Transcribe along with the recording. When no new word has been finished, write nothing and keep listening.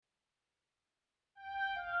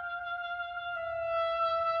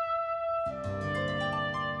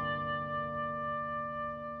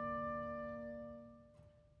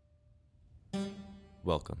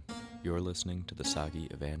Welcome. You're listening to the Sagi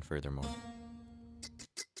of Anne Furthermore.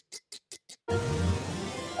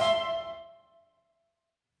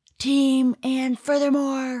 Team Anne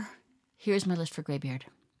Furthermore. Here's my list for Greybeard.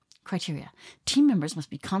 Criteria. Team members must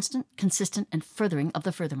be constant, consistent, and furthering of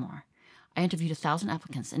the furthermore. I interviewed 1,000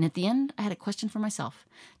 applicants, and at the end, I had a question for myself.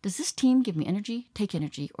 Does this team give me energy, take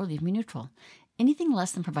energy, or leave me neutral? Anything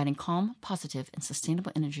less than providing calm, positive, and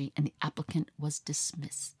sustainable energy, and the applicant was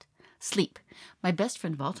dismissed. Sleep. My best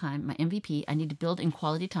friend of all time, my MVP, I need to build in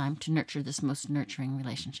quality time to nurture this most nurturing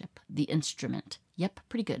relationship. The instrument. Yep,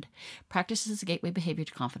 pretty good. Practice is a gateway behavior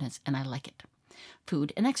to confidence, and I like it.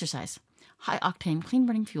 Food and exercise. High-octane,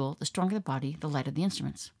 clean-burning fuel. The stronger the body, the lighter the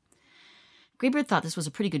instruments. Greybeard thought this was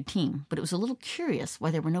a pretty good team, but it was a little curious why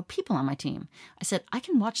there were no people on my team. I said, I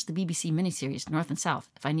can watch the BBC miniseries North and South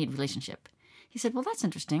if I need relationship. He said, well, that's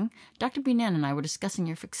interesting. Dr. Bunan and I were discussing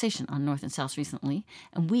your fixation on North and South recently,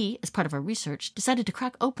 and we, as part of our research, decided to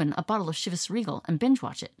crack open a bottle of Chivas Regal and binge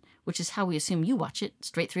watch it, which is how we assume you watch it,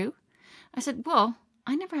 straight through. I said, well,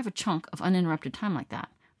 I never have a chunk of uninterrupted time like that,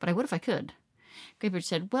 but I would if I could. Greybeard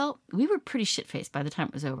said, well, we were pretty shit-faced by the time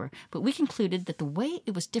it was over, but we concluded that the way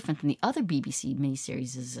it was different than the other BBC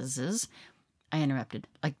miniseries I interrupted,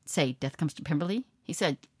 like, say, Death Comes to Pemberley? He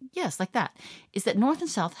said, yes, like that, is that North and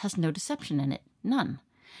South has no deception in it, none.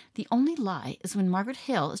 The only lie is when Margaret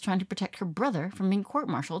Hale is trying to protect her brother from being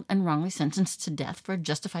court-martialed and wrongly sentenced to death for a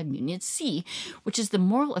justified mutiny at sea, which is the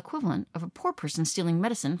moral equivalent of a poor person stealing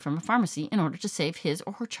medicine from a pharmacy in order to save his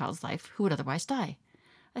or her child's life who would otherwise die.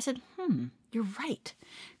 I said, you're right.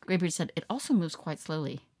 Greybeard said, it also moves quite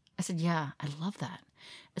slowly. I said, yeah, I love that.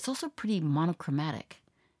 It's also pretty monochromatic.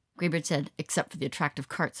 Greybeard said, except for the attractive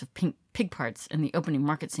carts of pink pig parts and the opening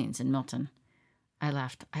market scenes in Milton. I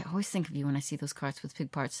laughed. I always think of you when I see those carts with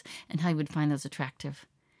pig parts and how you would find those attractive.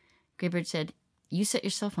 Greybeard said, you set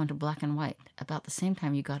your cell phone to black and white about the same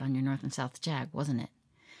time you got on your North and South Jag, wasn't it?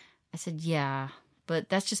 I said, yeah, but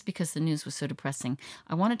that's just because the news was so depressing.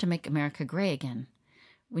 I wanted to make America gray again.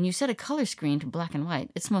 When you set a color screen to black and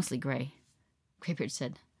white, it's mostly gray. Greybeard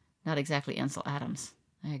said, not exactly Ansel Adams.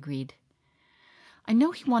 I agreed. I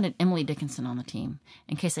know he wanted Emily Dickinson on the team,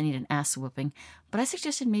 in case I need an ass whooping, but I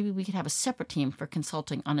suggested maybe we could have a separate team for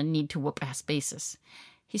consulting on a need-to-whoop-ass basis.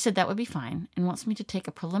 He said that would be fine, and wants me to take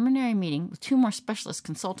a preliminary meeting with 2 more specialist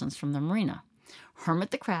consultants from the marina,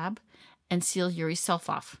 Hermit the Crab and Seal Yuri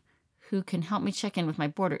Selfoff, who can help me check in with my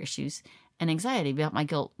border issues and anxiety about my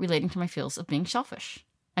guilt relating to my feels of being selfish.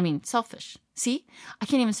 See? I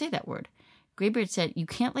can't even say that word. Greybeard said, you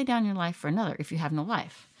can't lay down your life for another if you have no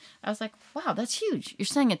life. I was like, wow, that's huge. You're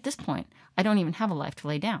saying at this point, I don't even have a life to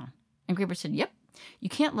lay down. And Greybeard said, yep, you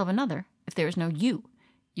can't love another if there is no you.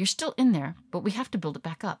 You're still in there, but we have to build it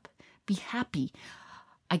back up. Be happy.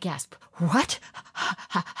 I gasped, what?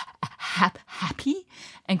 Happy?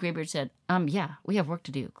 And Greybeard said, yeah, we have work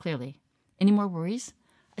to do, clearly. Any more worries?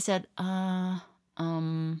 I said,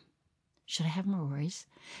 should I have more worries?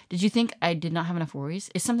 Did you think I did not have enough worries?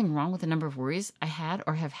 Is something wrong with the number of worries I had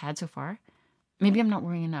or have had so far? Maybe I'm not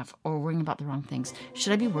worrying enough or worrying about the wrong things.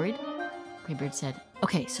 Should I be worried? Greybeard said,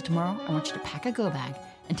 okay, so tomorrow I want you to pack a go bag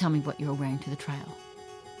and tell me what you're wearing to the trial.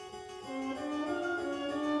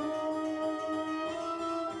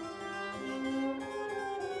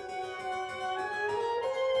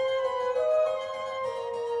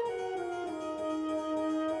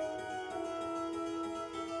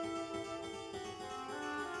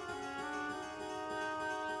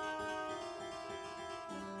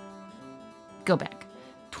 Go bag.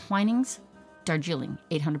 Twinings, Darjeeling,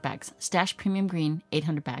 800 bags. Stash Premium Green,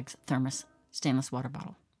 800 bags. Thermos, stainless water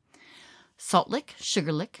bottle. Salt lick,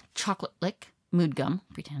 sugar lick, chocolate lick, mood gum,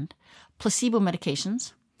 pretend. Placebo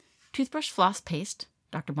medications. Toothbrush floss paste,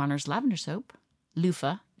 Dr. Bonner's lavender soap.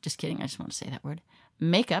 Loofah, just kidding, I just want to say that word.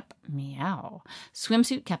 Makeup, meow.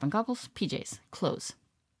 Swimsuit, cap and goggles, PJs, clothes.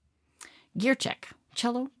 Gear check.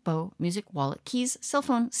 Cello, bow, music, wallet, keys, cell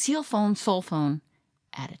phone, seal phone, soul phone,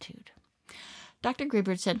 attitude. Dr.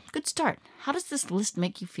 Greybeard said, good start. How does this list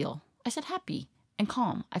make you feel? I said, happy and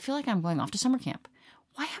calm. I feel like I'm going off to summer camp.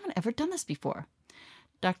 Why haven't I ever done this before?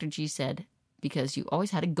 Dr. G said, because you always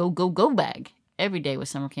had a go bag. Every day was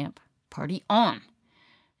summer camp. Party on.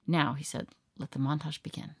 Now, he said, let the montage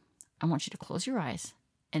begin. I want you to close your eyes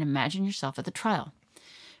and imagine yourself at the trial.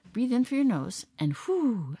 Breathe in through your nose and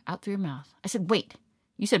whoo, out through your mouth. I said, wait,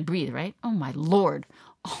 you said breathe, right? Oh, my Lord.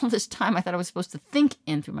 All this time I thought I was supposed to think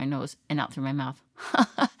in through my nose and out through my mouth.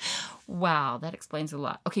 Wow, that explains a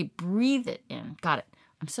lot. Okay, breathe it in. Got it.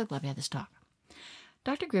 I'm so glad we had this talk.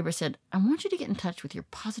 Dr. Greybeard said, I want you to get in touch with your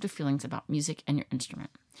positive feelings about music and your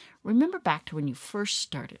instrument. Remember back to when you first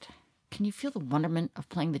started. Can you feel the wonderment of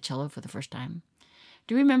playing the cello for the first time?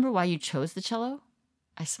 Do you remember why you chose the cello?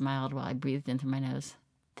 I smiled while I breathed in through my nose.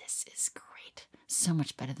 This is great. So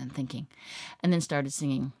much better than thinking. And then started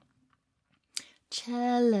singing.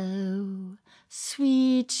 Cello,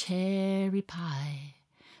 sweet cherry pie,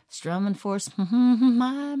 strum and force,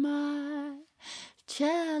 my.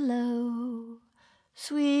 Cello,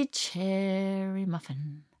 sweet cherry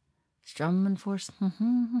muffin, strum and force,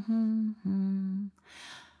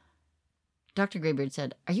 Dr. Graybeard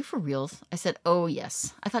said, "Are you for reals?" I said, "Oh,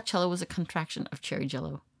 yes. I thought cello was a contraction of cherry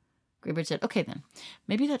jello." Graybeard said, "Okay, then.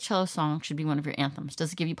 Maybe that cello song should be one of your anthems.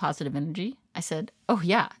 Does it give you positive energy?" I said, "Oh,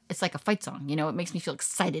 yeah. It's like a fight song. You know, it makes me feel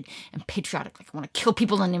excited and patriotic, like I want to kill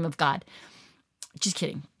people in the name of God." Just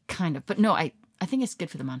kidding. Kind of. But no, I think it's good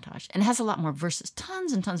for the montage. And it has a lot more verses.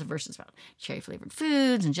 Tons and tons of verses about cherry-flavored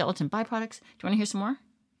foods and gelatin byproducts. Do you want to hear some more?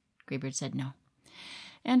 Graybeard said no.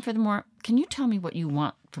 "And furthermore, can you tell me what you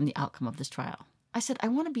want from the outcome of this trial?" I said, "I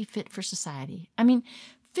want to be fit for society. I mean,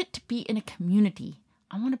 fit to be in a community.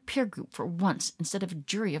 I want a peer group for once instead of a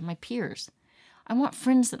jury of my peers. I want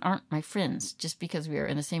friends that aren't my friends just because we are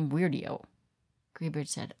in the same weirdio." Graybeard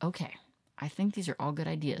said, "Okay, I think these are all good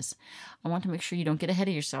ideas. I want to make sure you don't get ahead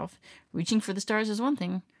of yourself. Reaching for the stars is one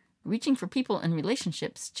thing. Reaching for people and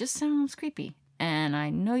relationships just sounds creepy. And I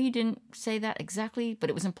know you didn't say that exactly, but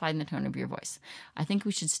it was implied in the tone of your voice. I think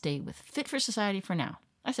we should stay with fit for society for now."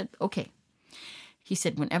 I said, "Okay." He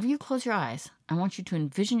said, "Whenever you close your eyes, I want you to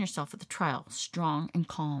envision yourself at the trial, strong and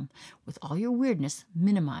calm, with all your weirdness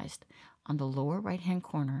minimized on the lower right-hand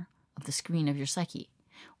corner of the screen of your psyche,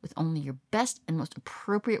 with only your best and most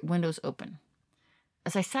appropriate windows open."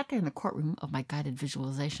 As I sat there in the courtroom of my guided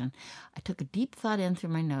visualization, I took a deep thought in through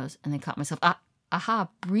my nose and then caught myself, aha,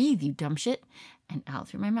 breathe, you dumb shit, and out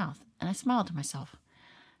through my mouth, and I smiled to myself.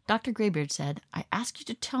 Dr. Graybeard said, "I ask you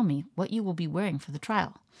to tell me what you will be wearing for the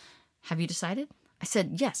trial. Have you decided?" I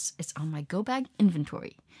said, "Yes, it's on my go-bag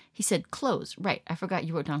inventory." He said, "Clothes, right, I forgot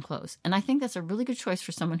you wrote down clothes, and I think that's a really good choice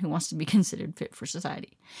for someone who wants to be considered fit for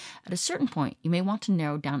society. At a certain point, you may want to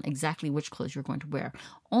narrow down exactly which clothes you're going to wear,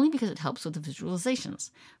 only because it helps with the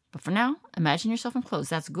visualizations. But for now, imagine yourself in clothes.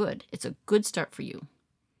 That's good. It's a good start for you."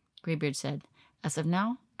 Graybeard said, "As of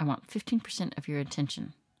now, I want 15% of your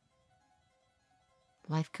attention.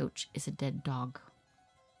 Life coach is a dead dog.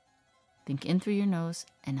 Think in through your nose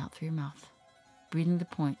and out through your mouth, breathing the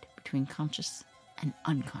point between conscious and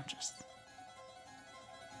unconscious."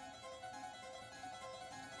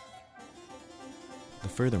 The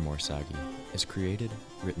Furthermore Sagi is created,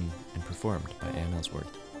 written, and performed by Ann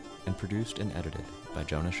Ellsworth, and produced and edited by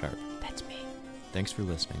Jonah Sharp. That's me. Thanks for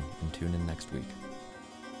listening, and tune in next week.